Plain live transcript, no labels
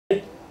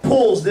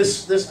pulls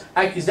this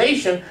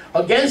accusation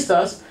against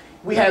us,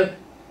 we have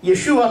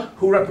Yeshua,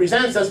 who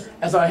represents us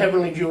as our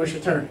heavenly Jewish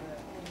attorney.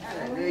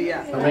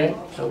 Hallelujah. Amen.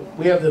 So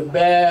we have the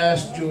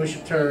best Jewish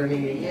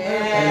attorney,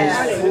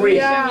 and it's free.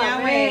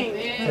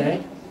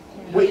 Okay?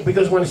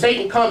 Because when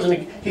Satan comes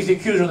and he's the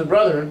accuser of the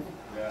brethren,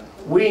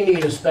 we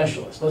need a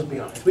specialist. Let's be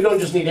honest. We don't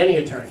just need any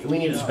attorney. We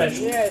need a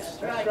specialist. Yes,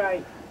 that's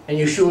right. And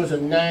Yeshua's a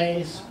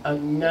nice.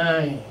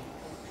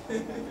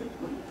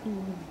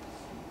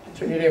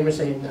 Turn your neighbor and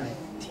say nice.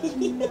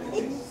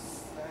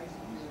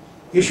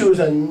 Yeshua's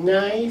a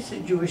nice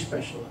Jewish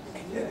specialist.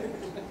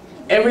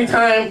 Every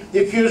time the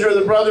accuser of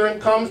the brethren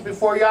comes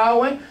before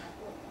Yahweh,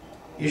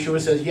 Yeshua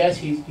says, yes,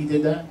 he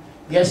did that.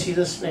 Yes, he's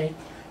a snake.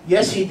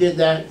 Yes, he did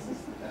that.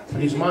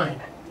 But he's mine.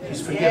 He's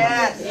forgiven.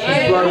 Yes.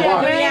 He's blood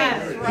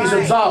washed. He's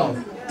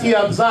absolved. Ti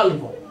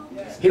absolvo.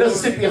 He doesn't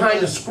sit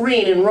behind a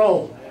screen in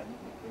Rome.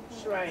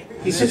 That's right.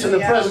 He sits in the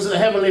presence of the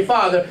Heavenly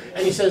Father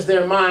and he says,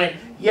 they're mine.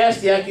 Yes,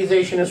 the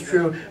accusation is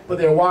true, but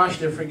they're washed,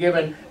 they're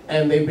forgiven,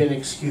 and they've been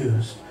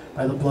excused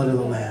by the blood of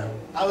the Lamb.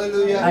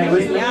 Hallelujah. Are you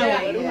with me?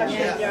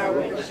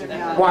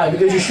 Why?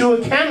 Because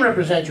Yeshua can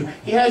represent you.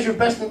 He has your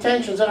best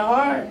intentions at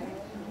heart.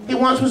 He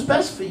wants what's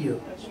best for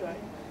you. That's right.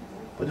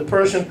 But the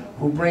person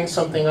who brings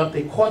something up,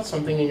 they caught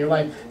something in your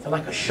life, they're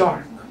like a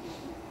shark.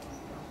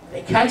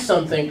 They catch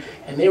something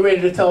and they're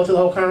ready to tell it to the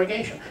whole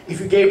congregation. If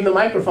you gave them the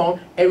microphone,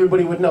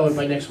 everybody would know it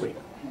by next week.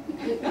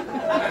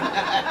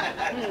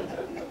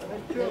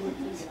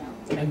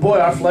 And boy,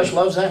 our flesh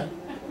loves that.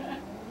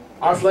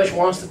 Our flesh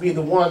wants to be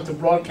the one to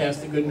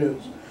broadcast the good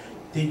news.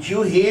 Did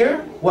you hear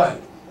what?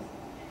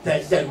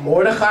 That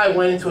Mordecai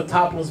went into a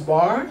topless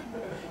bar?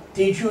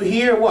 Did you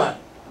hear what?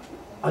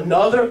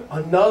 Another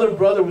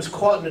brother was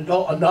caught in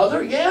adultery.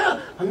 Another?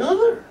 Yeah,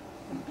 another.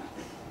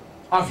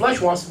 Our flesh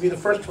wants to be the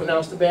first to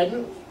announce the bad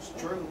news. It's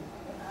true.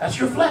 That's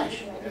your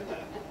flesh.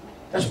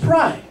 That's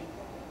pride.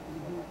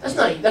 That's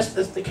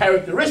the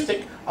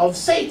characteristic of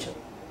Satan.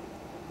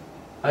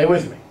 Are you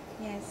with me?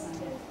 Yes.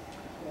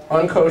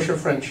 Unkosher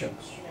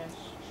friendships.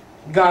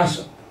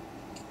 Gossip.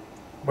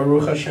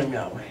 Baruch Hashem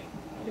Yahweh.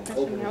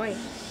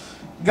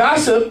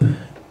 Gossip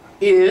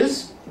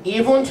is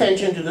evil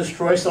intention to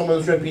destroy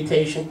someone's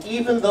reputation,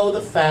 even though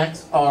the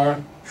facts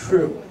are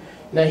true.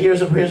 Now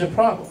here's a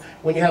problem.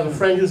 When you have a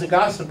friend who's a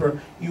gossiper,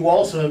 you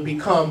also have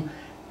become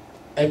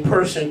a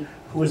person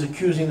who is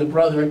accusing the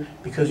brethren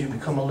because you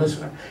become a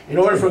listener. In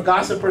order for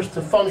gossipers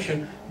to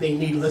function, they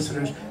need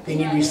listeners. They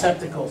need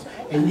receptacles.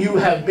 And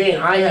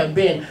I have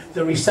been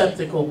the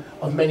receptacle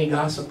of many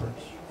gossipers.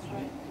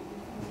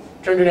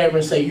 Turn to your neighbor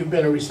and say, you've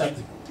been a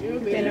receptacle.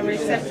 You've been a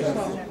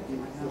receptacle.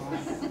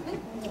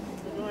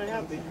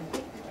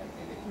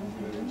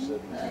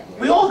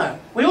 We all have.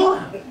 We all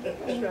have.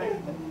 That's right.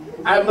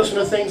 I've listened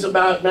to things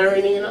about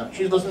Mary Nina.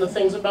 She's listened to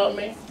things about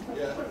me.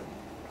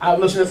 I've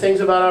listened to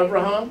things about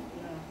Abraham.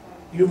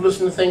 You've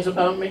listened to things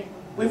about me.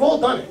 We've all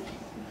done it.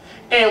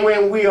 And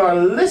when we are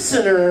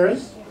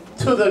listeners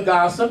to the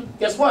gossip,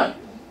 guess what?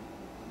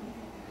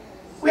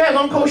 We have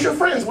unkosher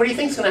friends. What do you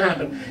think is going to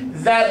happen?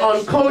 That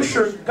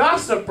unkosher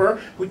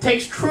gossiper who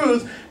takes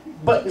truth,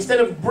 but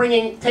instead of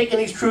taking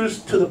these truths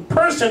to the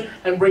person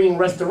and bringing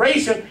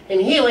restoration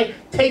and healing,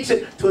 takes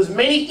it to as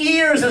many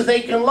ears as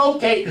they can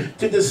locate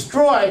to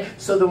destroy.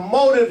 So the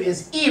motive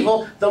is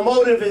evil. The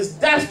motive is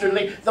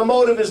dastardly. The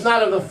motive is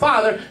not of the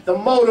Father. The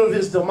motive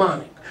is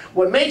demonic.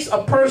 What makes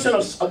a person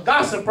a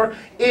gossiper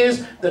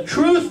is the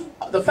truth.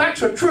 The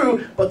facts are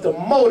true, but the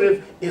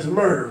motive is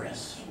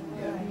murderous.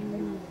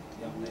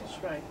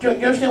 Do you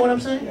understand what I'm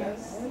saying?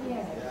 Yes.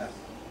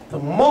 The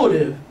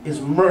motive is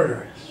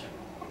murderous.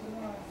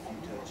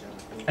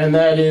 And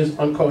that is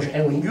unkosher.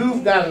 And when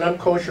you've got an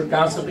unkosher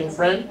gossiping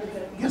friend,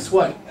 guess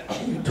what?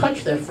 You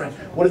touch that friend.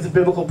 What is the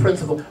biblical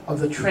principle of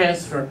the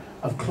transfer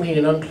of clean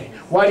and unclean?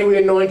 Why do we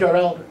anoint our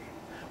elders?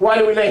 Why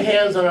do we lay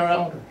hands on our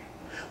elders?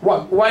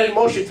 Why did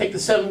Moshe take the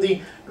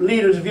 70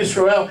 leaders of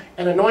Israel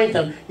and anoint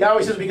them?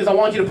 Yahweh says, because I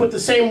want you to put the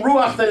same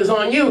ruach that is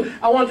on you.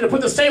 I want you to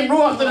put the same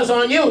ruach that is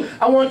on you.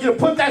 I want you to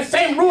put that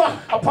same ruach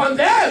upon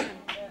them.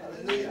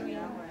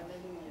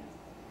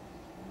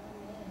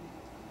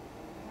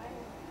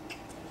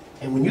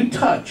 And when you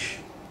touch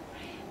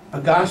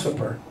a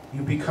gossiper,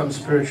 you become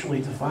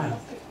spiritually defiled.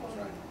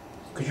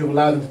 Because you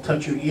allow them to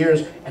touch your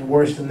ears, and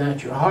worse than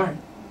that, your heart.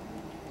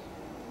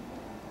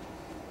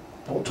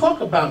 Don't talk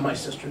about my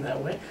sister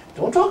that way.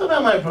 Don't talk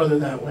about my brother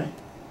that way.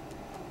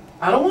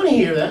 I don't want to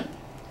hear that.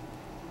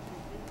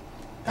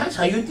 That's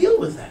how you deal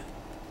with that.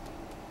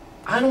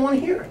 I don't want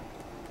to hear it.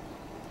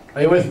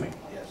 Are you with me?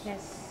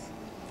 Yes.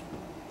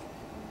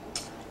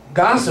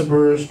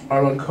 Gossipers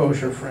are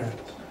unkosher friends.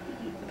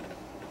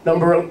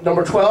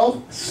 Number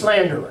 12,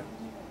 slanderer.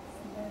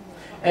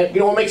 And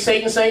you know what makes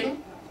Satan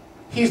Satan?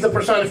 He's the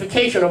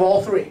personification of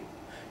all three.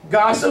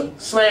 Gossip,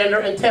 slander,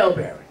 and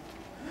talebearing.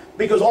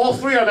 Because all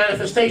three are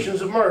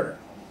manifestations of murder.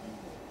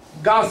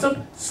 Gossip,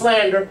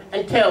 slander,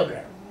 and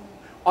talebearing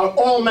are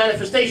all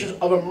manifestations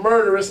of a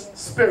murderous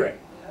spirit.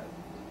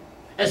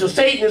 And so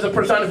Satan is a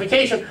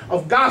personification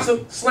of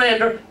gossip,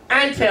 slander,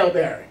 and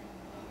talebearing.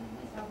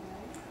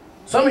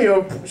 Some of you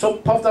are so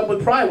puffed up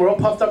with pride. We're all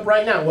puffed up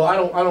right now. Well, I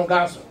don't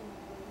gossip.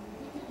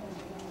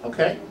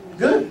 Okay,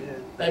 good.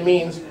 That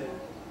means,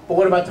 but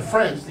what about the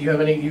friends? Do you have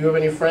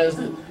any friends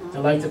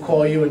that like to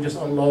call you and just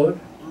unload?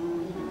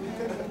 And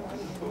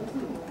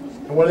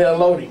what are they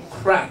unloading?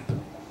 Crap.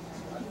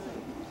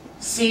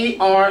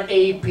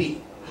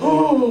 C-R-A-P.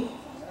 Oh,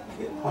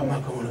 I'm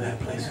not going to that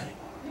place anymore.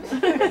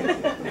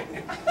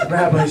 The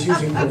rabbi's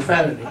using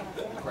profanity.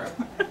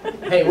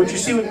 Hey, what you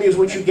see with me is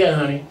what you get,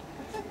 honey.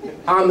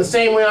 I'm the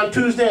same way on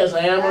Tuesday as I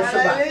am on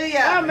Shabbat.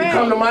 Amen. You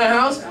come to my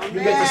house, you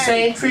get the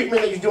same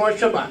treatment that you do on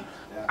Shabbat.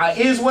 I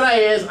is what I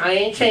is. I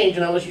ain't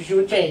changing unless you see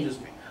what changes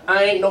me.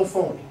 I ain't no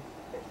phony.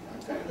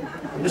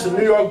 I'm just a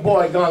New York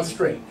boy gone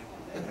straight.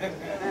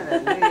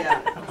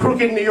 A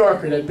crooked New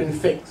Yorker that's been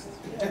fixed.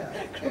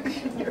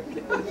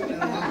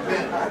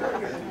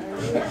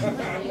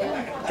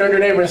 Turn to your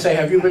neighbor and say,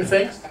 have you been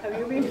fixed? Have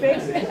you been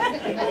fixed?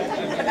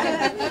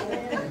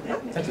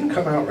 That didn't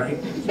come out right.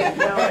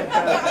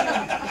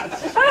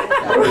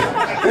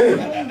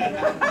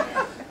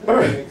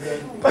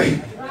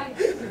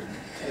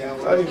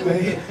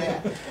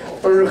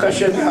 Baruch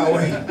Hashem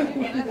Yahweh.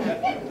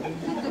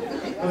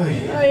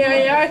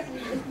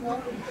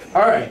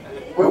 All right,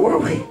 where were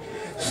we?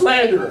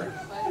 Slanderer.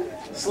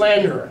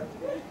 Slander.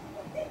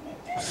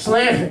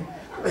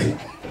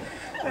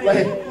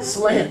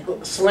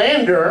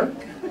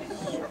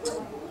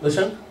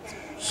 Listen,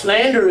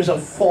 slander is a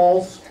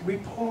false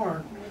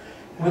report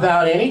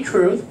without any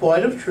truth,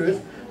 void of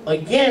truth,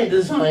 again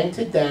designed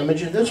to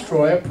damage and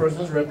destroy a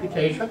person's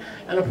reputation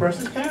and a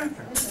person's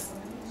character.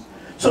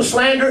 So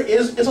slander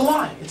is a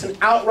lie. It's an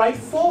outright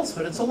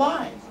falsehood. It's a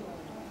lie.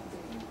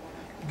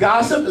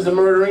 Gossip is a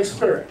murdering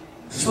spirit.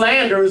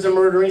 Slander is a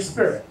murdering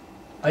spirit.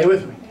 Are you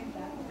with me?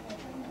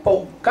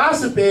 But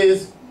gossip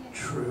is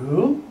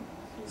true.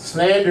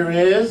 Slander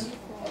is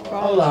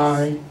a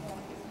lie.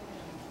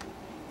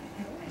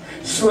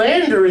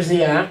 Slander is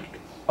the act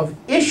of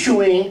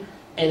issuing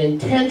an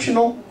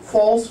intentional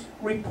false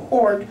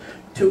report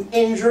to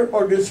injure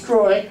or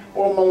destroy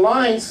or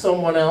malign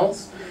someone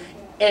else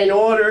in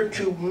order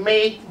to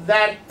make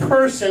that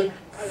person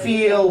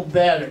feel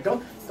better.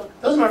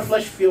 Doesn't our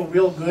flesh feel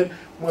real good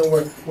when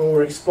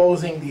we're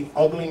exposing the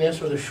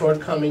ugliness or the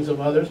shortcomings of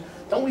others?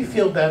 Don't we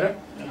feel better?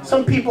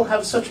 Some people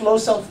have such low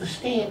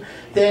self-esteem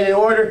that in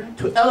order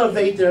to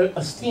elevate their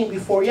esteem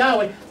before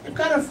Yahweh, they've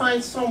got to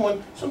find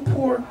someone, some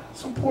poor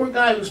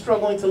guy who's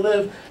struggling to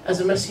live as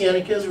a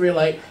Messianic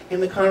Israelite in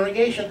the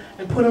congregation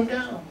and put him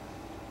down.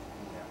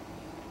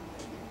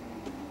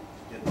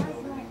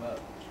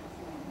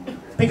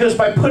 Because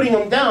by putting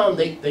him down,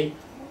 they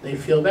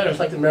feel better. It's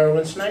like the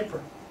Maryland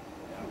sniper.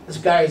 This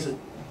guy is a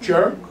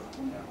jerk,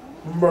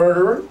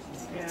 murderer,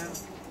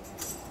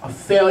 a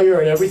failure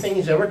in everything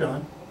he's ever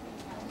done.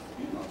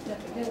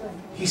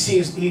 He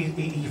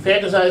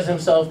fantasizes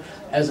himself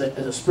as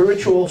a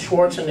spiritual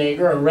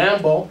Schwarzenegger, a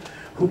Rambo,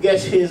 who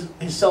gets his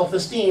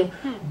self-esteem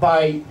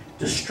by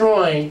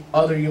destroying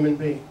other human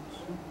beings.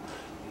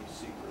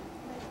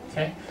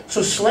 Okay?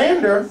 So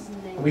slander,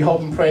 we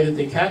hope and pray that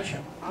they catch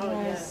him.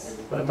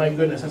 But my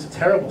goodness, that's a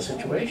terrible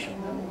situation.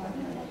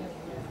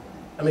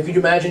 I mean, could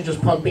you imagine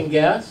just pumping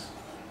gas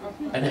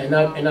and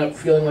not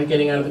feeling like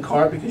getting out of the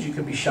car because you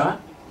could be shot?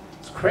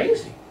 It's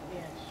crazy.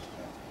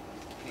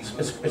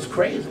 It's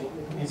crazy.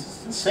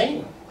 It's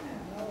insane.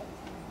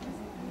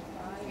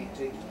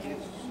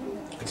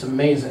 It's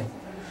amazing.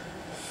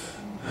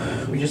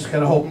 We just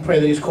gotta hope and pray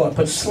that he's caught.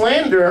 But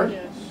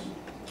slander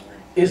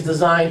is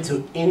designed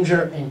to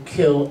injure and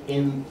kill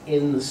in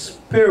the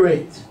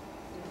spirit.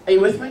 Are you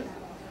with me?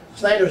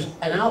 Slander is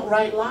an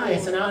outright lie.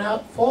 It's an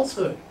outright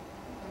falsehood.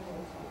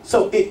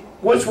 So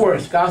what's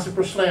worse, gossip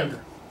or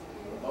slander?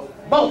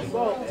 Both.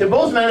 They're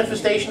both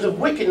manifestations of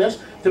wickedness.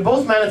 They're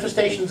both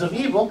manifestations of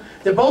evil.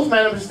 They're both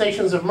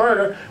manifestations of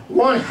murder.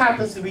 One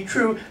happens to be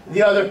true.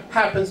 The other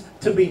happens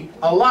to be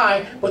a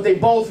lie. But they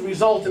both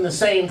result in the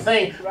same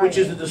thing, which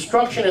is the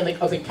destruction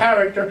of the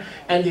character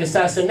and the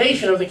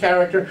assassination of the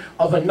character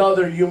of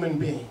another human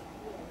being.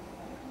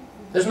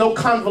 There's no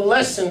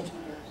convalescent.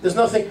 There's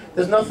nothing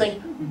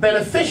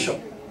beneficial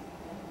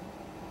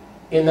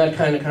in that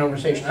kind of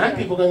conversation. I have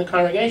people in the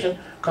congregation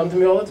come to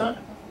me all the time.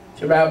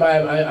 Say,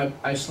 Rabbi,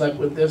 I slept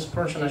with this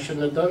person. I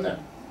shouldn't have done that.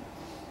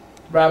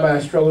 Rabbi, I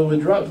struggled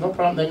with drugs. No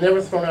problem. They're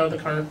never thrown out of the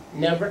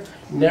congregation.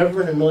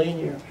 Never in a million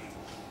years.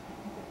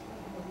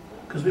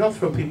 Because we don't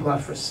throw people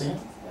out for sin.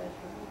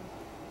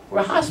 We're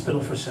a hospital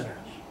for sinners.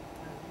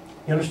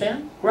 You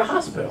understand? We're a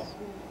hospital.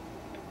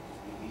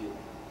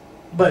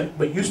 But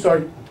you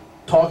start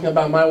talking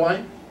about my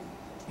wife,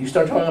 you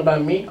start talking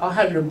about me, I'll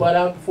have your butt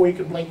out before you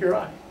can blink your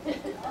eye.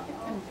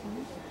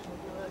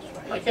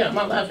 I can't. I'm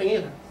not laughing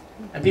either.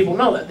 And people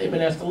know that. They've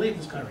been asked to leave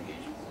this congregation.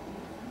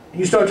 And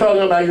you start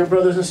talking about your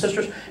brothers and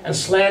sisters and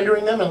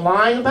slandering them and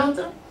lying about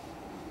them,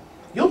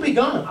 you'll be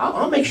gone.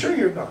 I'll make sure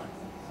you're gone.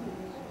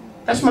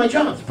 That's my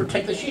job, to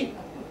protect the sheep.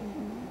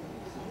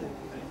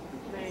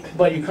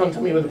 But you come to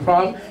me with a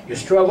problem, you're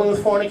struggling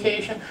with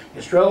fornication,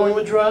 you're struggling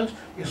with drugs,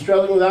 you're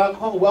struggling with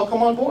alcohol,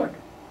 welcome on board.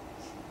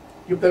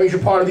 That means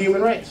you're part of the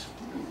human race.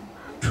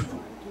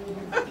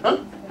 Huh?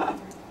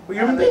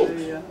 We're human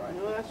beings.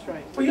 No, that's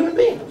right. We're human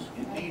beings.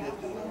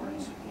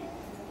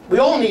 We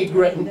all need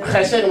great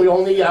chesed, and we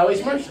all need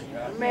Yahweh's mercy.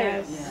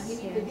 Amen.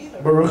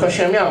 Baruch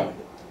Hashem Yahweh.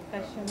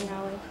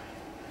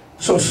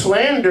 So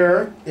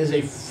slander is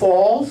a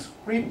false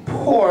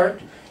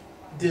report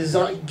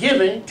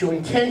given to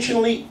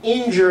intentionally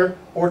injure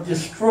or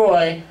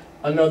destroy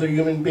another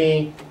human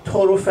being.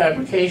 Total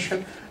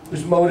fabrication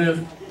whose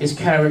motive is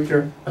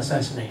character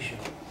assassination.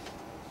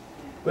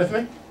 With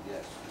me?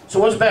 Yes. So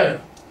what's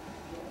better?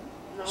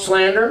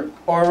 Slander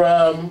or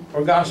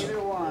gossip?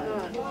 Neither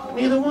one.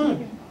 Neither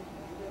one.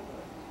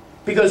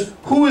 Because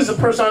who is the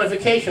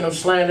personification of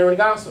slander and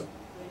gossip?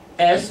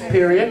 S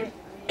period,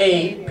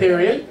 A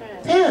period,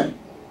 10.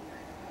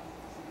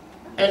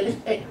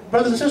 And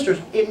brothers and sisters,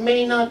 it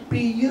may not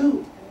be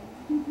you.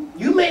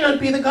 You may not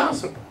be the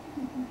gossiper.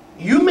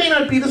 You may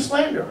not be the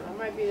slanderer. I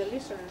might be the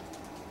listener.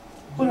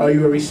 But are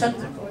you a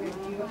receptacle?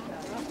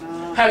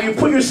 Have you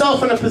put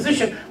yourself in a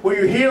position where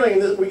you're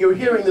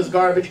hearing this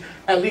garbage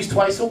at least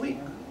twice a week?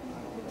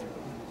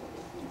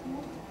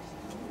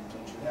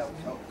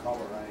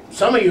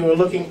 Some of you are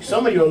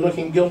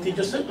looking guilty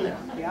just sitting there.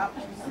 Yep.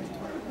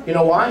 You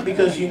know why?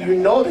 Because you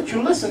know that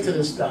you listen to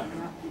this stuff.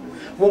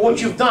 Well,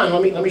 what you've done,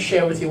 let me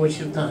share with you what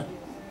you've done.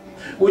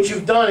 What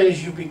you've done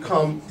is you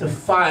become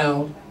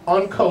defiled,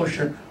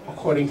 unkosher,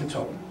 according to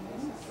Torah.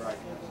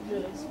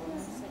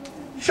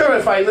 Sure,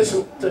 if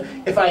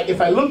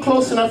I look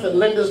close enough at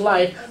Linda's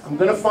life, I'm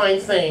going to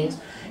find things,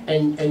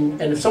 and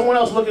if someone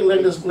else look at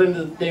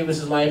Linda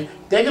Davis's life,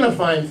 they're going to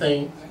find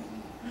things.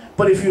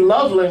 But if you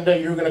love Linda,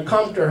 you're going to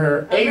come to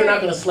her. A, you're not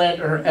going to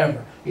slander her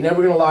ever. You're never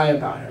going to lie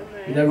about her.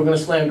 You're never going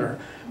to slander her.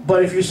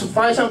 But if you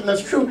find something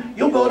that's true,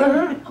 you'll go to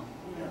her.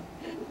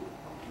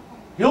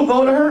 You'll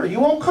go to her.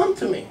 You won't come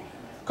to me.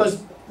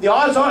 Because the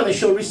odds are that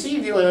she'll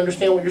receive you and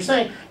understand what you're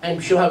saying,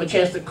 and she'll have a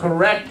chance to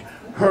correct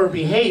her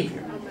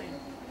behavior.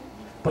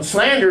 But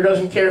slander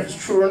doesn't care if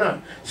it's true or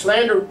not.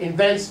 Slander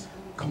invents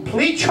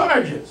complete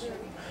charges.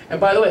 And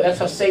by the way, that's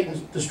how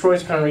Satan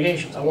destroys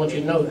congregations. I want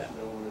you to know that.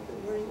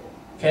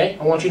 Okay?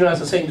 I want you to know that's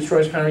how Satan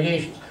destroys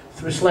congregations.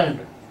 Through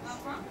slander.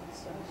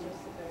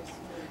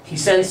 He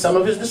sends some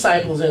of his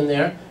disciples in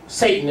there,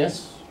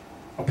 Satanists,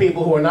 or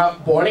people who are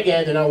not born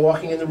again, they're not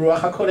walking in the Ruach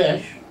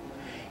HaKodesh,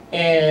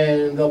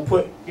 and they'll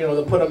put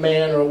a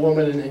man or a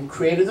woman and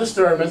create a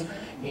disturbance,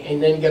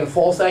 and then get a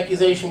false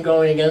accusation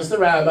going against the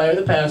rabbi or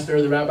the pastor.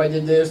 The rabbi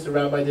did this, the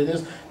rabbi did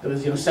this.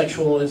 There was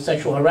sexual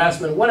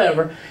harassment,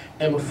 whatever.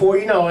 And before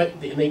you know it,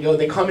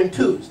 they come in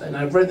twos. And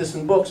I've read this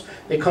in books.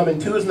 They come in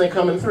twos and they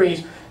come in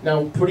threes.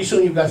 Now, pretty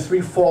soon you've got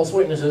 3 false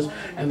witnesses,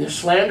 and they're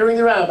slandering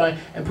the rabbi.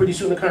 And pretty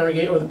soon the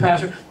congregation or the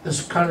pastor,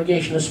 this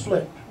congregation is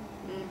split.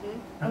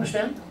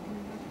 Understand?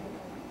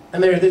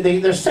 And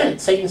they're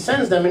sent. Satan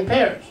sends them in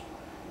pairs,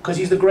 because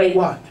he's the great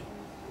what?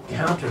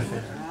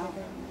 Counterfeiter.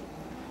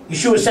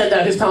 Yeshua sent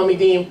out his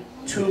Talmidim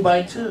 2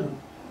 by 2.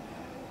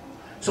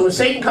 So when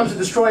Satan comes to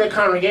destroy a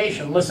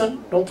congregation,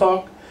 listen, don't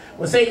talk.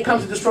 When Satan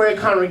comes to destroy a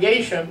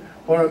congregation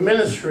or a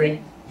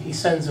ministry, he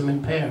sends them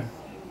in pair.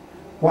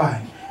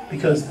 Why?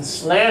 Because the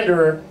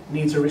slanderer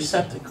needs a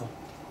receptacle.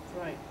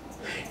 Right.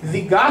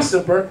 The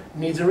gossiper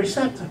needs a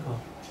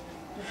receptacle.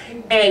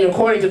 And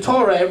according to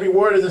Torah, every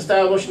word is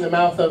established in the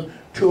mouth of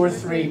 2 or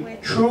 3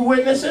 true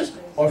witnesses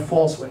or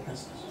false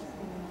witnesses.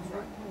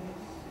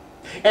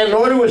 And in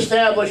order to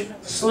establish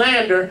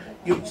slander,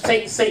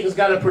 Satan's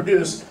got to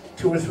produce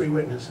 2 or 3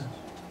 witnesses.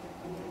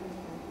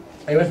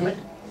 Are you with me?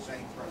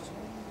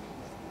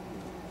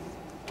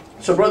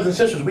 So brothers and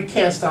sisters, we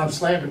can't stop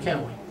slander,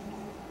 can we?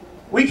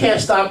 We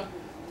can't stop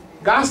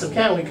gossip,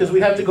 can we? Because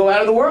we'd have to go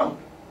out of the world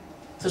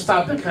to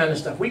stop that kind of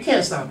stuff. We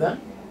can't stop that.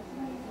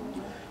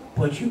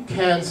 But you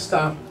can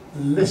stop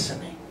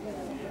listening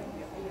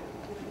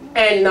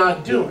and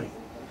not doing.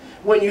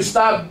 When you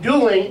stop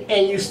doing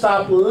and you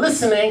stop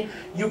listening,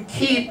 you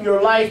keep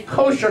your life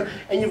kosher,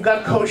 and you've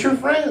got kosher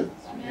friends.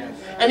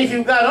 And if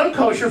you've got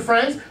unkosher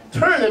friends,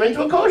 turn them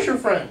into a kosher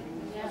friend.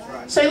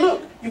 Say,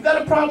 look, you've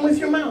got a problem with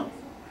your mouth.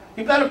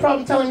 You've got a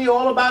problem telling me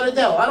all about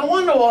Adele. I don't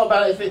want to know all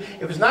about it.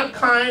 If it's not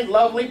kind,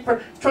 lovely,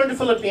 turn to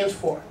Philippians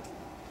 4.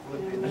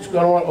 It's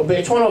going to obey.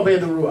 It's going to obey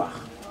the Ruach.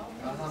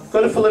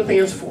 Go to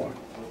Philippians 4.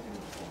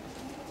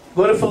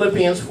 Go to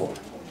Philippians 4.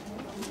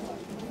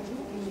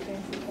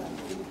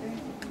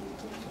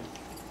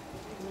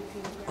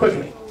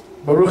 Quickly.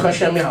 Baruch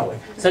Hashem Yahweh.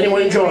 Is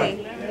anyone enjoying?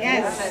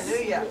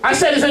 Yes. I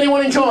said, is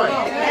anyone enjoying?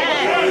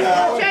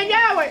 Yes. Hashem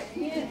Yahweh.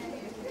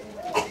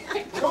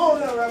 Come on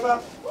now, Rabbi.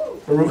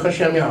 Baruch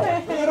Hashem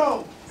Yahweh. Bring it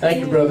on. Thank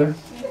you, brother.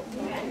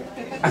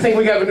 I think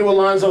we got a new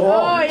Alonzo Oh,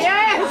 Hall.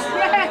 yes.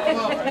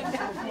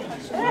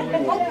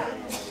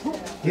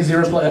 He's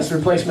that's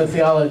replacement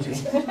theology.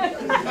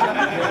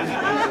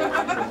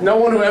 No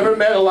one who ever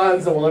met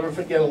Alonzo will ever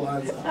forget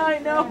Alonzo. I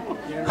know.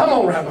 Come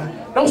on,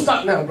 Rabbi. Don't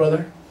stop now,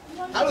 brother.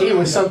 He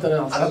was something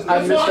else. I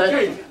missed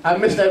that. I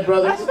missed that,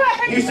 brother.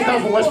 He used to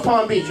come from West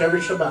Palm Beach every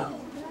Shabbat.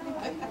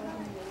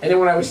 And then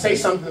when I would say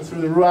something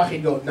through the Ruach,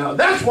 he'd go, now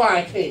that's why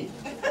I came.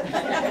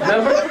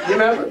 Remember? You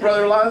remember,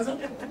 Brother Alonzo?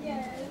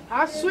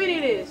 How sweet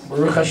it is.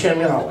 Baruch Hashem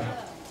Yahweh.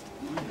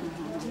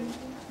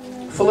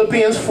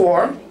 Philippians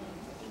 4.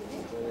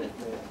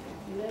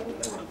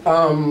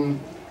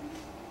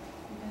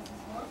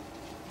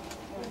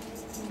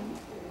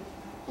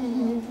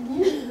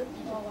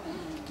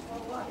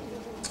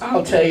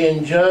 I'll tell you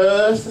in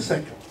just a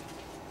second.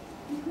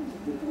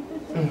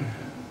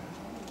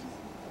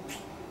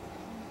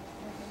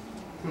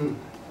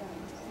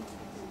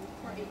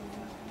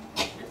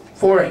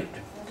 4:8.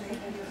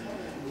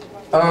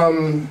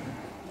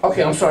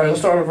 Okay, I'm sorry. Let's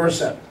start with verse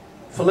 7.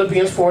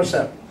 Philippians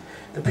 4:7.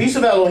 The peace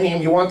of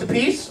Elohim. You want the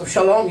peace of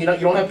Shalom? You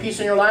don't have peace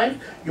in your life?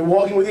 You're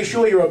walking with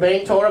Yeshua, you're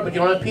obeying Torah, but you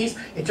don't have peace?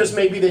 It just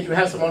may be that you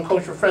have some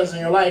unkosher friends in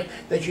your life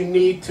that you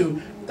need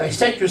to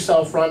dissect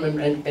yourself from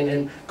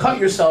and cut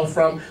yourself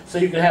from so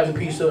you can have the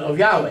peace of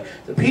Yahweh.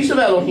 The peace of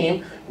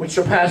Elohim, which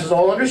surpasses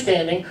all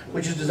understanding,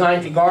 which is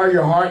designed to guard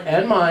your heart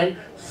and mind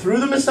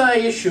through the Messiah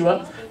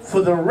Yeshua.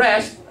 For the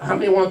rest, how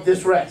many want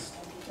this rest?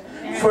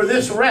 For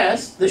this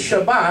rest, the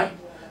Shabbat,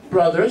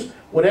 brothers,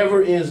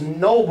 whatever is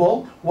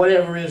noble,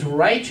 whatever is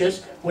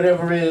righteous,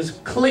 whatever is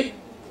clean.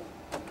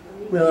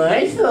 Well,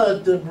 I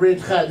thought the Brit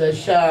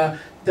Hadashah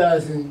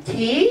doesn't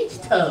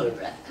teach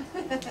Torah.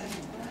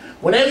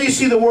 Whenever you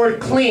see the word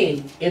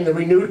clean in the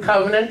renewed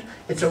covenant,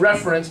 it's a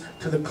reference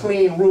to the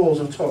clean rules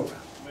of Torah.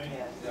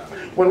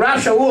 When Rav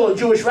Shaul, a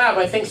Jewish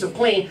rabbi, thinks of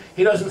clean,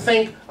 he doesn't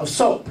think of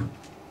soap.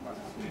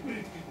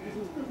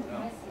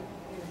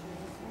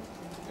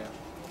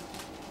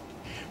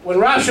 When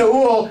Rav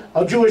Shaul,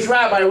 a Jewish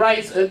rabbi,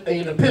 writes an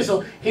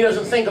epistle, he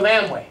doesn't think of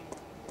Amway.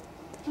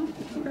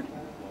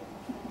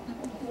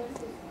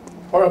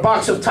 Or a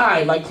box of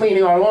Tide, like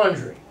cleaning our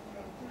laundry.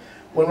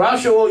 When Rav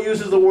Shaul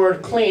uses the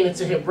word clean,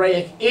 it's a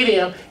Hebraic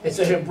idiom, it's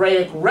a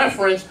Hebraic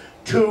reference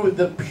to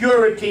the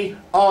purity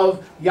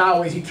of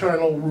Yahweh's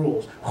eternal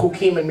rules,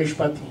 Chukim and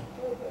Mishpatim.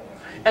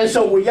 And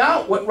so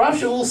what Rav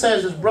Shaul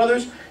says is,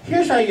 brothers,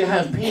 here's how you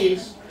have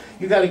peace.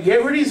 You got to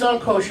get rid of these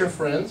unkosher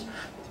friends,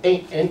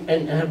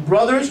 and have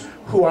brothers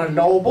who are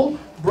noble,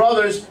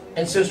 brothers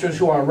and sisters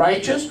who are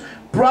righteous,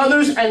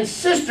 brothers and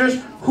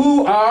sisters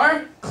who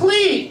are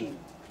clean.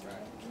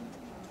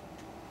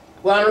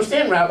 Well, I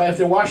understand, Rabbi, if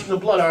they're washing the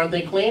blood, aren't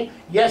they clean?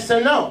 Yes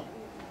and no.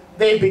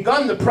 They've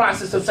begun the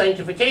process of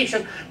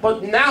sanctification,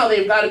 but now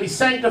they've got to be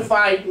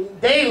sanctified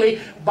daily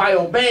by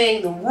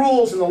obeying the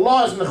rules and the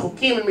laws and the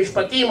chukim and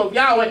mishpatim of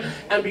Yahweh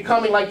and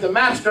becoming like the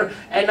master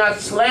and not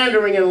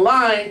slandering and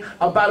lying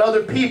about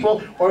other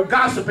people or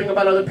gossiping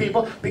about other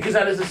people, because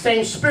that is the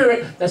same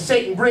spirit that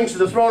Satan brings to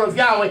the throne of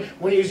Yahweh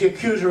when he's the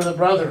accuser of the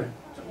brethren.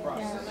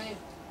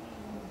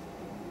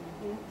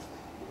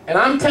 And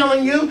I'm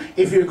telling you,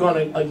 if you're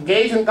going to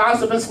engage in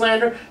gossip and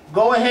slander,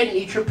 go ahead and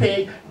eat your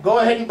pig, go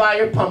ahead and buy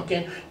your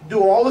pumpkin,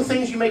 do all the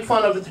things you make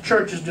fun of that the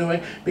church is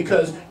doing,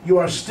 because you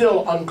are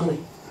still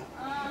unclean.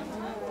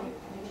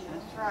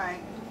 That's right.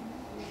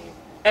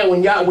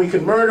 And we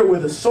can murder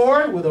with a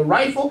sword, with a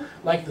rifle,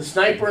 like the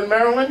sniper in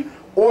Maryland,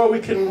 or we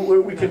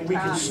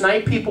can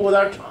snipe people with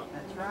our tongue.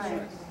 That's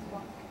right.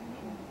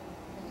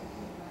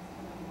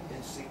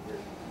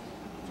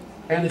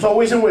 And it's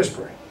always in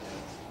whispering.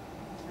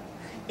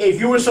 If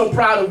you were so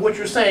proud of what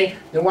you're saying,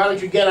 then why don't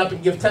you get up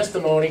and give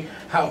testimony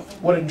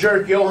what a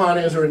jerk Johan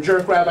is, or a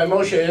jerk Rabbi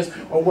Moshe is,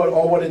 or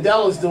what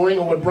Adele is doing,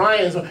 or what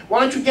Brian is. Why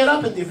don't you get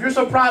up and, if you're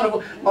so proud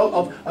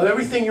of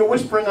everything you're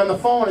whispering on the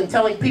phone and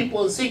telling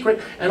people in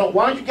secret, and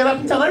why don't you get up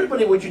and tell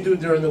everybody what you do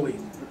during the week?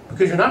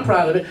 Because you're not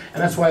proud of it,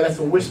 and that's why that's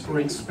a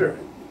whispering spirit.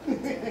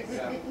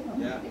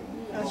 Yeah.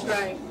 That's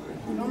right.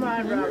 Come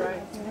on, Rabbi.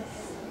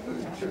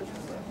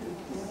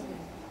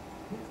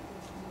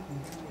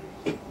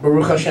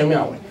 Baruch Hashem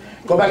Yahweh.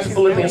 Go back to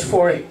Philippians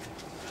 4:8.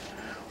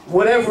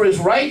 Whatever is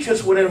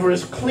righteous, whatever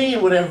is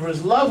clean, whatever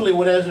is lovely,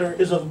 whatever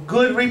is of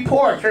good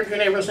report. Turn to your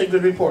neighbor and say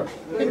good report.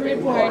 Good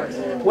report.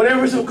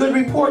 Whatever is of good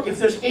report. If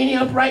there's any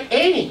upright,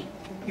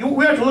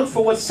 we have to look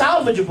for what's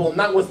salvageable,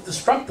 not what's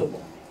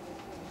destructible.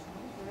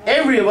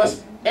 Every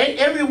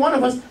one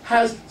of us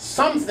has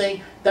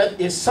something that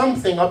is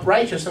something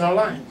uprighteous in our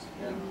lives.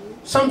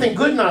 Something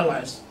good in our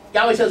lives.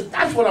 Yahweh says,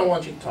 that's what I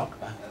want you to talk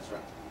about.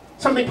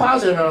 Something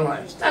positive in our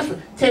lives. That's what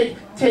Ted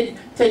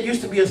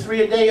used to be a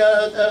 3-a-day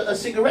a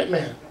cigarette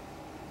man.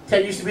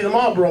 Ted used to be the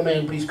Marlboro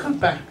man, but he's cut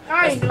back.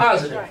 That's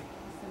positive,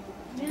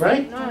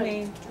 right?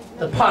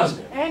 The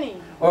positive.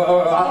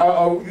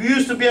 Or you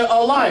used to be a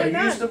liar. You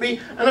used to be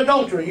an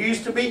adulterer. You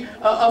used to be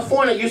a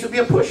foreigner. You used to be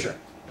a pusher.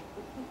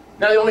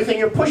 Now the only thing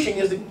you're pushing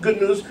is the good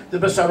news, the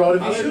Besarot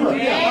of Yeshua.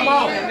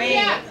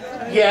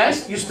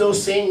 Yes, you still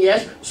sin.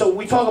 Yes. So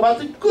we talk about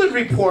the good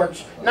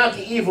reports, not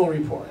the evil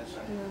reports.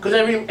 Because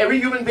every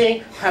human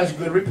being has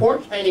good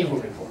reports and evil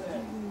reports.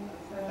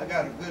 I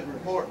got a good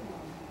report.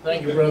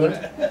 Thank you,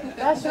 brother.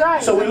 That's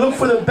right. So we look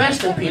for the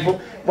best in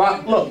people.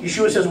 Well, look,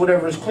 Yeshua says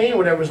whatever is clean,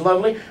 whatever is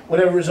lovely,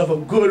 whatever is of a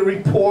good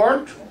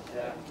report.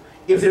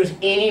 If there's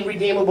any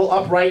redeemable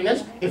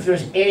uprightness, if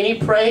there's any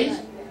praise,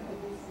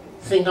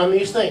 think on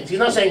these things. He's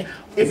not saying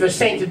if they're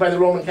sainted by the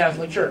Roman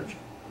Catholic Church.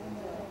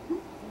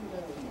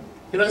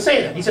 He doesn't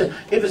say that. He says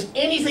if there's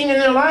anything in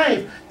their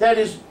life that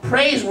is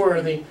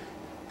praiseworthy,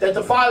 that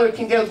the Father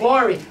can get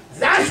glory,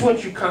 that's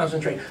what you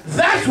concentrate.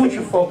 That's what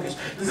you focus.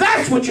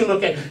 That's what you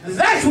look at.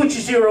 That's what you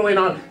zero in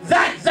on.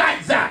 That.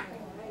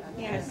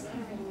 Yes.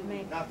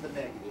 Not the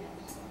negative.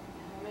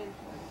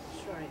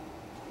 That's right.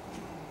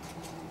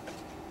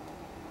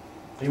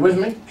 Are you with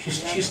me?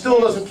 She still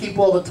doesn't keep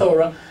all the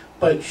Torah,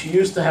 but she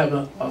used to have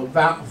a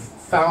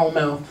foul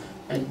mouth,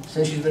 and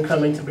since she's been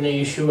coming to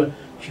B'nai Yeshua,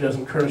 she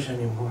doesn't curse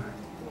anymore.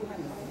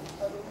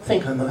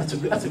 Think on that.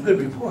 That's a good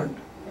report.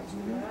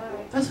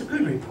 That's a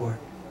good report.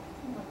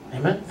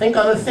 Amen. Think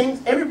on the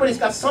things. Everybody's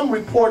got some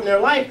report in their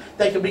life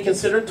that can be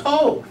considered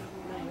tov.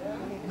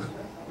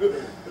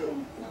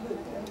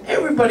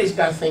 Everybody's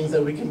got things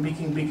that we can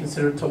be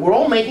considered tov. We're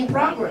all making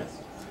progress.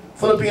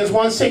 Philippians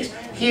 1:6.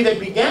 He that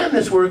began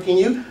this work in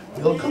you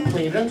will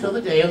complete it until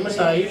the day of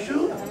Messiah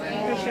Yeshua.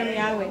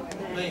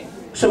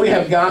 So we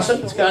have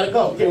gossip. It's got to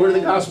go. Get rid of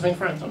the gossiping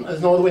friends.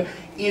 There's no other way.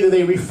 Either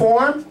they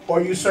reform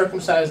or you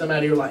circumcise them out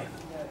of your life.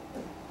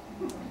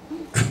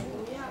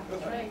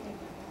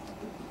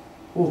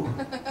 Ooh.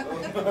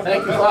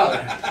 Thank you,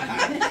 Father.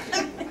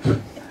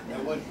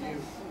 That wasn't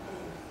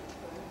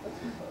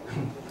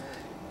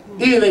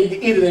you.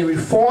 Either they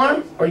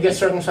reform or you get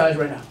circumcised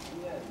right now.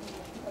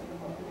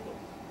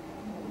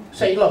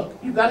 Say, look,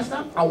 you got to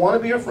stop. I want to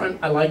be your friend.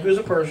 I like you as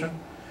a person.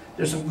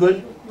 There's some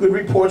good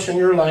reports in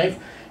your life,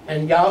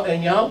 and Yahweh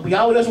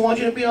doesn't want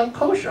you to be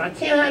unkosher. I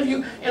can't have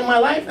you in my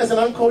life as an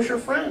unkosher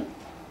friend,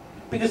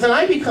 because then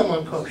I become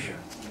unkosher.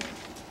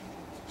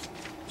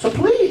 So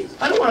please,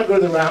 I don't want to go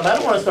to the rabbi. I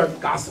don't want to start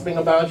gossiping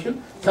about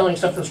you, telling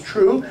stuff that's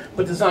true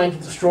but designed to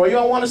destroy you.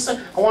 I want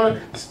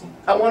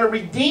to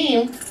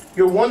redeem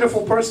your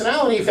wonderful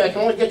personality if I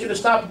can only get you to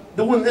stop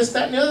doing this,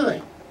 that, and the other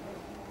thing.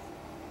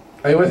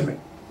 Are you with me?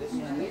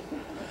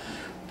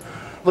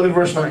 Look at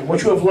verse 9.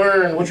 What you have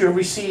learned, what you have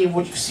received,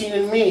 what you've seen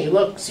in me.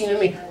 Look, seen in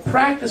me.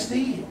 Practice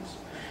these,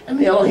 and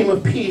the Elohim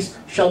of peace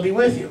shall be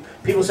with you.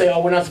 People say,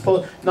 oh,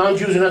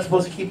 non-Jews are not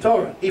supposed to keep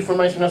Torah.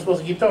 Ephraimites are not supposed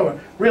to keep Torah.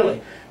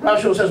 Really? Rav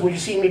Shaul says, what you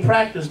see me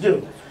practice,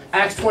 do.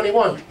 Acts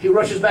 21, he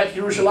rushes back to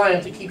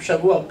Jerusalem to keep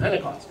Shavuot,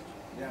 Pentecost.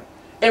 Yeah.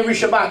 Every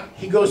Shabbat,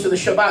 he goes to the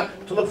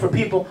Shabbat to look for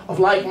people of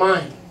like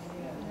mind.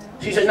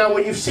 So he said, now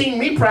when you've seen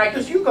me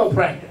practice, you go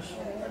practice.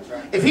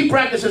 If he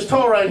practices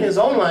Torah in his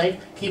own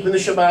life, keeping the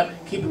Shabbat,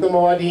 keeping the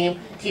Moadim,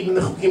 keeping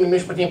the Chukim and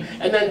Mishpatim,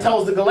 and then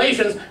tells the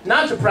Galatians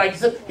not to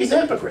practice it, he's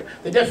a hypocrite.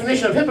 The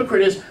definition of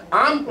hypocrite is,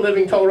 I'm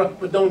living Torah,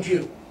 but don't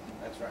you.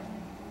 That's right.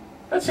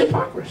 That's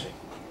hypocrisy.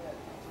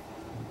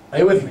 Are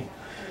you with me?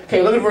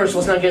 Okay, look at verse,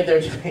 let's not get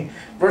there today.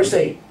 Verse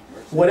 8.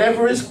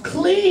 Whatever is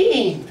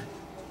clean,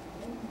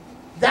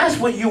 that's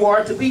what you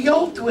are to be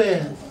yoked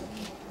with.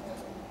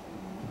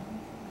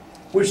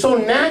 We're so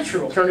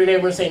natural. Turn to your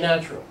neighbor and say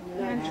natural.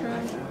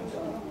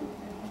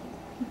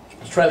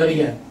 Let's try that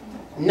again.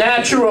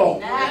 Natural.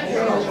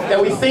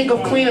 That we think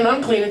of clean and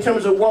unclean in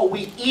terms of what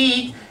we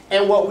eat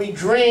and what we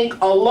drink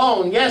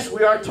alone. Yes,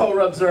 we are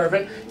Torah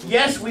observant.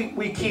 Yes,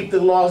 we keep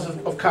the laws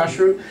of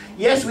kashrut.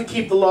 Yes, we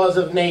keep the laws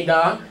of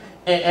Neidah.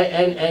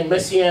 And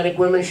Messianic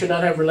women should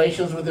not have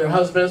relations with their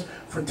husbands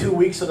for 2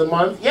 weeks of the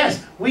month.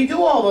 Yes, we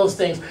do all those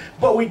things.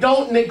 But we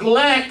don't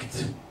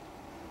neglect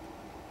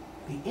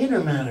the inner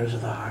matters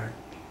of the heart.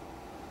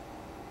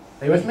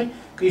 Are you with me?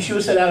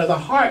 Yeshua said, out of the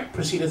heart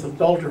proceedeth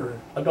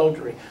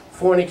adultery,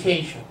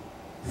 fornication,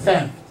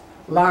 theft,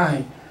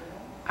 lying.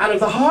 Out of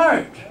the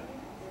heart.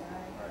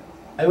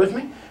 Are you with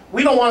me?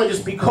 We don't want to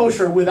just be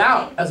kosher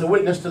without as a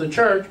witness to the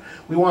church.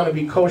 We want to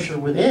be kosher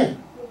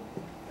within.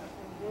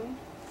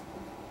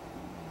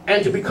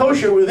 And to be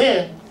kosher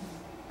within,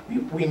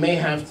 we may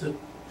have to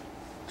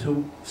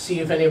see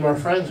if any of our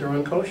friends are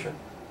unkosher.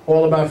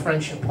 All about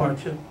friendship, part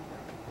 2.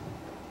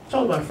 It's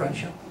all about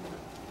friendship.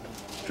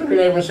 Turn to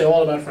your neighbor and say,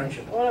 all about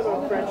friendship. All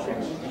about friendship.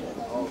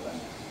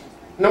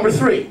 Number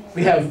 3,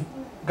 we have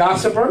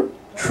gossiper,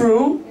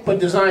 true, but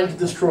designed to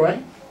destroy.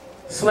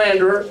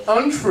 Slanderer,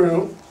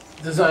 untrue,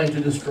 designed to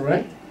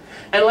destroy.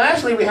 And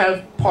lastly, we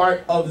have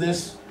part of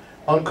this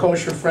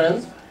unkosher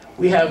friends.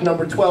 We have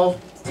number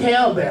 12,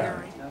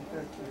 talebearing.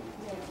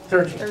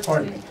 13,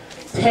 pardon me.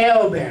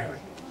 Talebearing.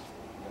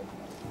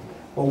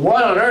 Well,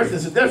 what on earth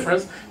is the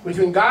difference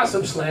between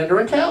gossip, slander,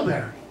 and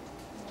talebearing?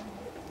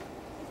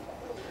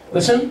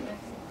 Listen.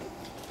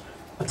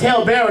 A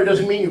talebearer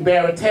doesn't mean you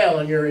bear a tail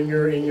in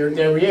your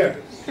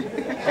derriere.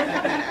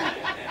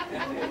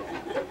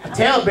 A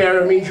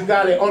talebearer means you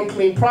got an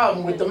unclean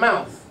problem with the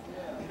mouth.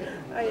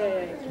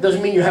 It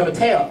doesn't mean you have a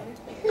tail,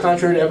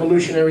 contrary to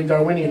evolutionary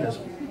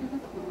Darwinianism.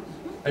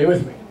 Are you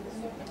with me?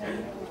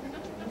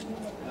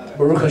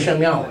 Baruch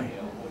Hashem Yahweh.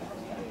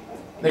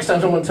 Next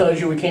time someone tells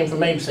you we came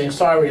from Abe, say,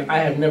 sorry, I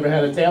have never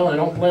had a tail and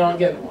I don't plan on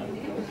getting one.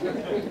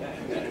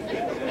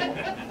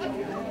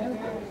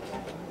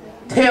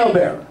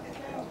 Talebearer.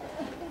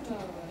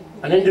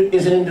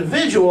 Is an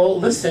individual,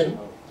 listen,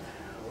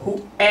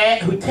 who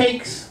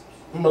takes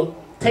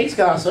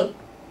gossip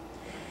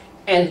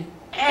and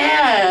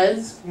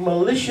adds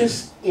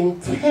malicious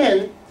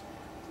intent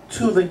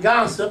to the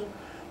gossip,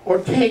 or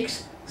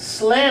takes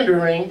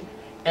slandering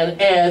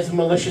and adds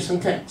malicious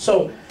intent.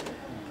 So,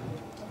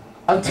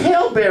 A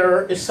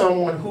talebearer is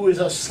someone who is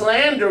a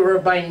slanderer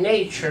by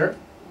nature,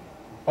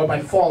 or by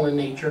fallen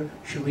nature,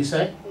 should we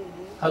say?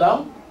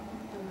 Hello?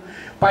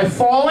 By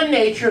fallen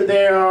nature,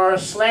 there are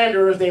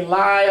slanderers. They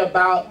lie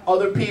about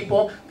other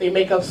people. They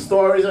make up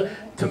stories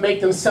to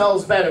make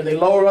themselves better. They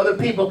lower other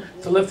people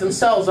to lift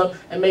themselves up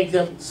and make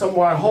them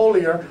somewhat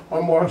holier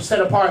or more set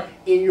apart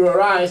in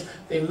your eyes.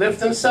 They lift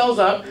themselves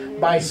up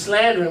by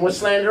slandering. What's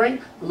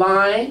slandering?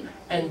 Lying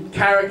and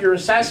character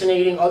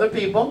assassinating other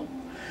people.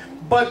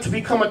 But to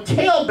become a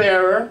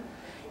talebearer,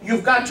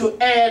 you've got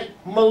to add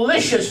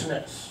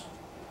maliciousness.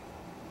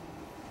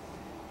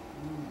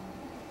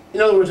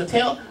 In other words,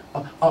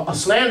 a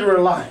slanderer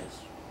lies.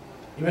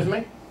 You with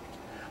me?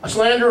 A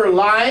slanderer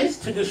lies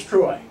to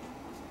destroy.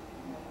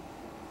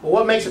 But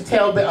what makes a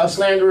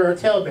slanderer a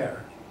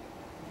talebearer?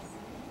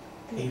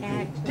 A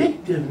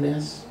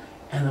vindictiveness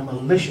and a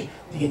malicious.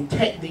 The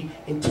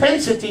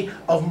intensity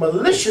of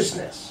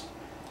maliciousness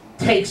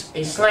takes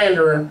a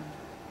slanderer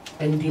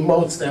and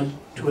demotes them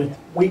to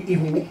a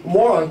even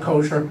more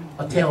unkosher,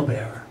 a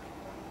talebearer.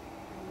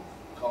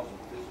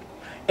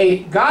 A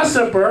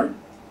gossiper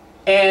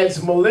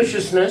adds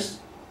maliciousness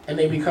and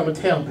they become a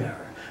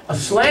talebearer. A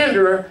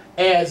slanderer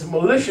adds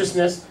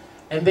maliciousness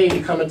and they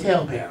become a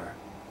talebearer.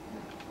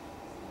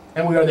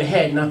 And we are the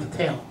head, not the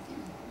tail.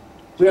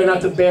 We are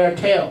not to bear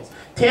tales.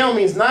 Tale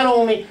means not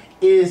only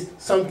is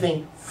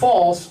something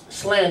false,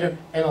 slander,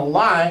 and a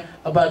lie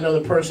about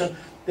another person,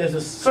 there's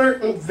a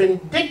certain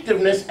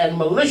vindictiveness and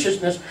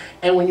maliciousness,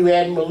 and when you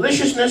add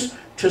maliciousness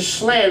to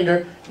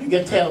slander, you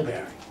get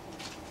talebearing.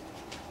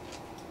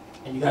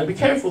 And you got to be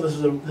careful. This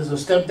is a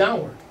step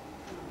downward.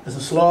 It's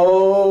a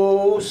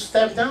slow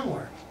step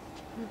downward.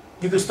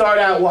 You can start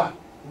out what?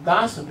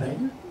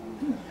 Gossiping.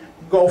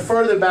 Go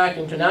further back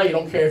into now you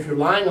don't care if you're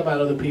lying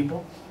about other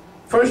people.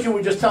 First you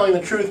were just telling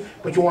the truth,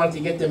 but you wanted to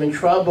get them in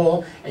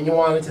trouble, and you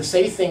wanted to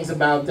say things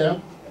about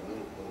them.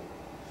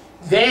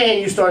 Then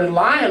you started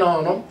lying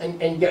on them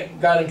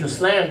and got into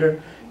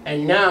slander,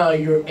 and now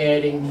you're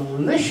adding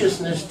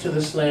maliciousness to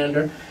the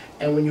slander,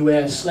 and when you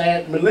add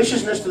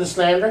maliciousness to the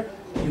slander,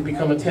 you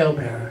become a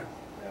talebearer.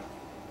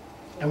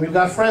 And we've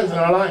got friends in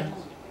our lives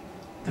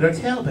that are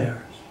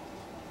talebearers.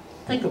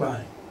 Think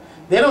about it.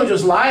 They don't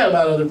just lie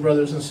about other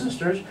brothers and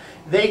sisters.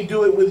 They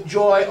do it with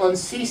joy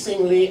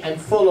unceasingly and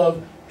full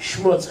of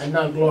schmutz and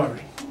not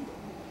glory.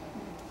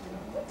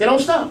 They don't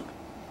stop.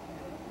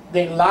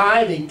 They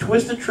lie, they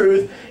twist the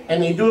truth,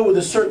 and they do it with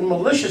a certain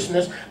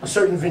maliciousness, a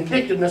certain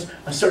vindictiveness,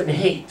 a certain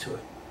hate to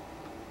it.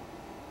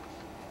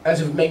 As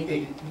if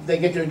they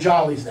get their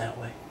jollies that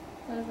way.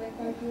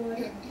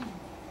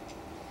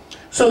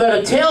 So that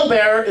a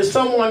talebearer is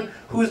someone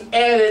who's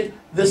added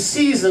the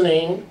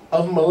seasoning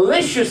of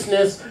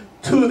maliciousness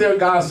to their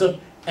gossip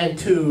and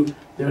to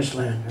their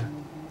slander.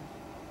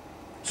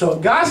 So a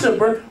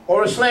gossiper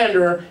or a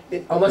slanderer,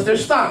 unless they're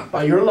stopped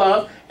by your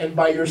love and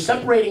by your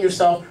separating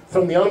yourself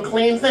from the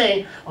unclean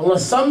thing,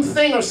 unless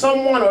something or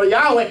someone or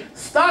Yahweh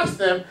stops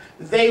them,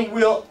 they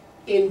will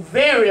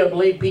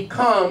invariably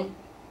become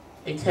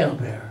a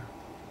talebearer.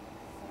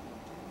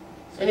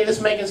 Is any of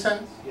this making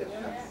sense? Yes.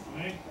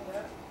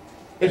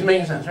 It's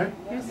making sense, right?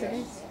 Yes, it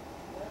is.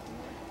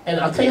 And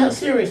I'll tell you how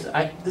serious,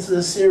 this is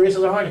as serious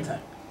as a heart attack.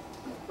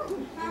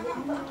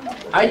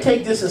 I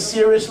take this as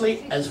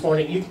seriously as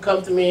fornicating. You can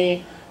come to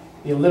me,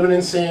 you're living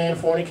in sin,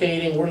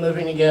 fornicating, we're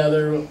living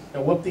together,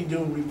 and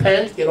whoop-de-doo,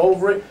 repent, get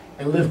over it,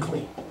 and live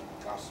clean.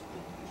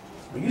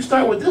 But you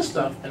start with this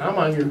stuff, and I'm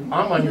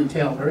on your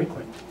tail very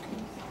quick.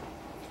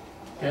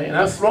 Okay, and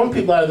I've thrown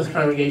people out of this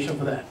congregation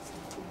for that.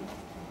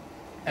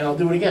 And I'll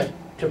do it again,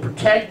 to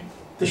protect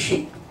the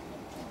sheep.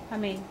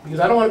 Because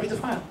I don't want to be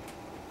defiled.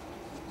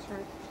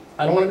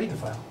 I don't want to be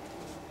defiled.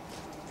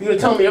 If you're going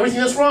to tell me everything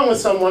that's wrong with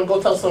someone, go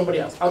tell somebody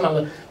else. I'm not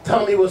going to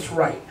tell me what's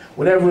right.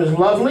 Whatever is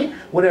lovely,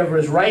 whatever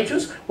is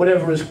righteous,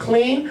 whatever is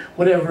clean,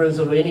 whatever is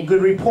of any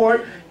good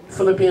report.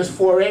 Philippians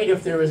 4:8,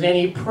 if there is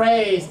any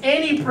praise,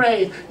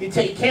 you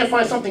can't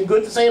find something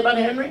good to say about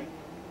Henry?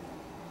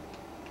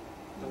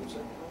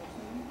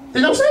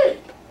 Then don't say it.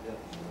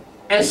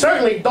 And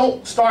certainly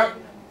don't start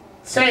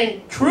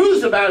saying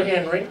truths about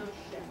Henry,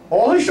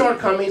 all his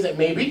shortcomings that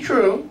may be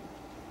true,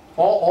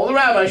 all the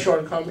rabbi's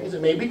shortcomings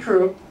that may be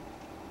true,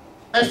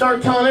 and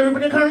start telling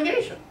everybody in the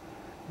congregation.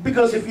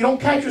 Because if you don't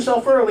catch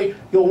yourself early,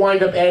 you'll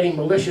wind up adding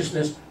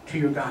maliciousness to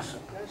your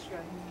gossip. That's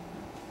right.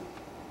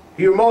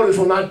 Your motives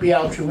will not be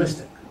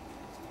altruistic.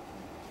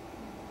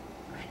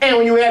 And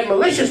when you add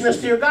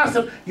maliciousness to your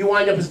gossip, you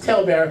wind up as a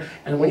talebearer.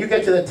 And when you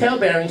get to the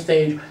talebearing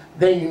stage,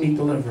 then you need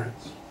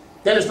deliverance.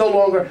 Then it's no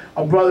longer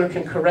a brother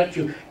can correct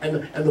you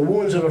and the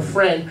wounds of a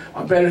friend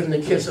are better than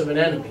the kiss of an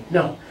enemy.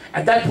 No.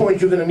 At that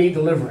point, you're going to need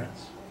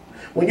deliverance.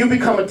 When you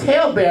become a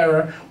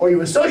talebearer or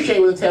you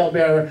associate with a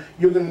talebearer,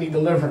 you're going to need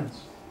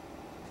deliverance.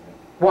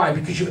 Why?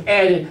 Because you've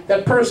added,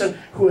 that person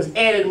who has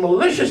added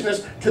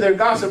maliciousness to their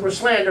gossip or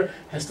slander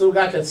has still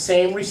got that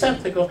same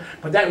receptacle,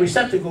 but that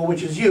receptacle,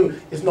 which is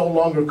you, is no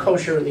longer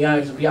kosher in the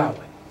eyes of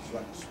Yahweh.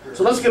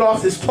 So let's get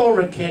off this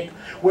Torah kick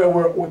where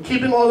we're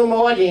keeping all the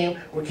Moedim,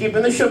 we're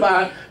keeping the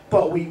Shabbat,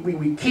 But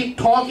we keep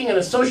talking and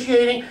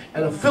associating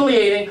and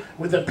affiliating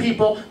with the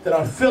people that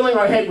are filling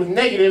our head with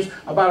negatives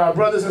about our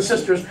brothers and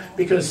sisters,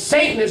 because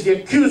Satan is the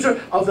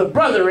accuser of the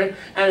brethren,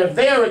 and if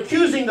they are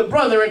accusing the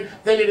brethren,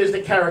 then it is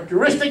the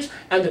characteristics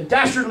and the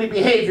dastardly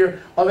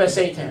behavior of a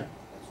Satan.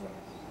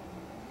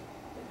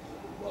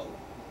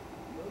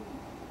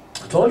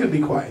 I told you to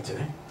be quiet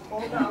today.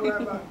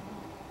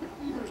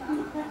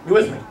 You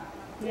with me?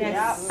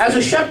 Yes. As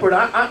a shepherd,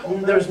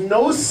 there's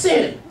no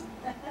sin.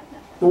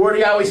 The word of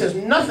Yahweh says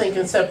nothing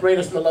can separate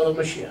us from the love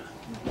of Mashiach.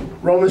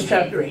 Romans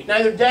chapter 8.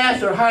 Neither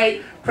death or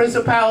height,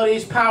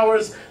 principalities,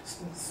 powers,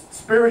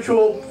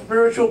 spiritual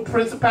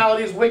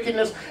principalities,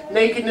 wickedness,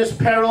 nakedness,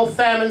 peril,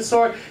 famine,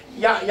 sword.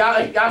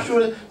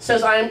 Yahshua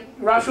says, I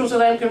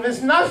am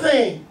convinced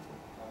nothing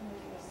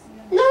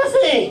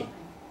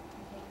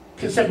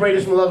can separate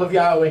us from the love of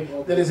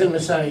Yahweh that is in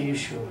Messiah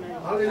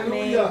Yeshua.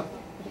 Hallelujah.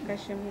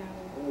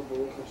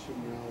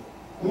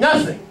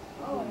 Nothing.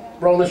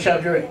 Romans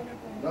chapter 8.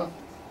 Nothing.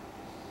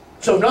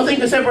 So nothing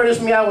can separate us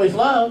from Yahweh's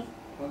love.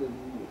 Hallelujah.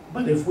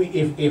 But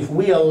if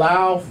we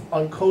allow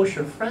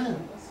unkosher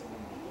friends,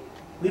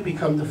 we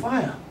become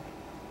defiled.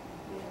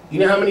 You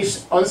know how many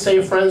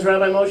unsaved friends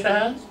Rabbi Moshe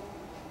has?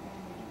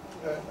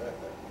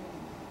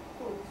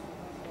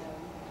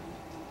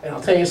 And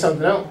I'll tell you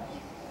something else.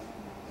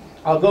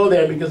 I'll go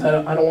there because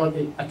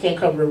I can't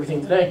cover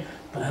everything today,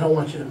 but I don't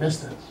want you to miss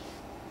this.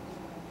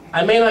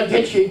 I may not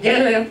get you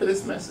again after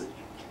this message.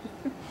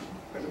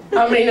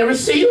 I may never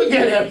see you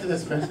again after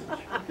this message.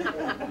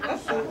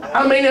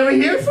 I may never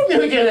hear from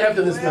you again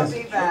after this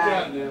message.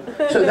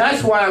 So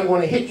that's why I'm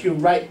going to hit you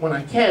right when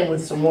I can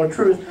with some more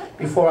truth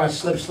before I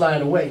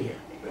slide away here.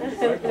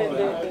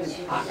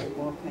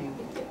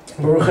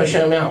 Baruch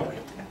Hashem Yahweh.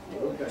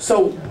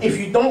 So if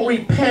you don't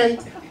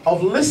repent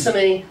of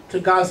listening to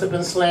gossip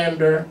and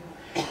slander,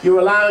 you're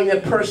allowing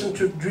that person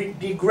to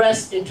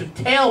digress into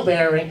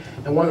tail-bearing,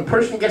 and when a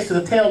person gets to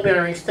the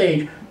tail-bearing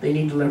stage, they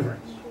need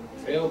deliverance.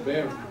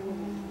 Tail-bearing.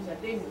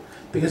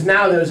 Because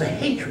now there's a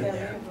hatred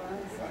there.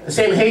 The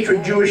same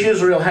hatred Jewish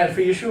Israel had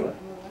for Yeshua.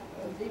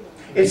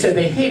 It said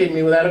they hated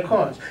me without a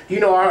cause. You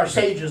know, our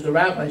sages, the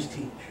rabbis,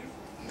 teach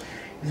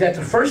that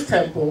the first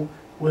temple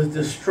was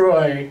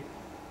destroyed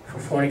for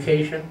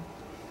fornication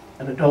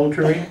and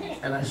adultery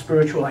and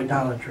spiritual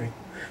idolatry.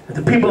 That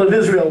the people of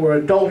Israel were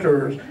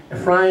adulterers,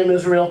 Ephraim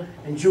Israel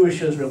and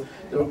Jewish Israel.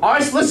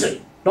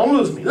 Listen, don't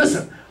lose me.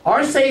 Listen,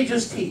 our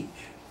sages teach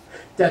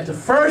that the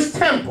first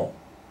temple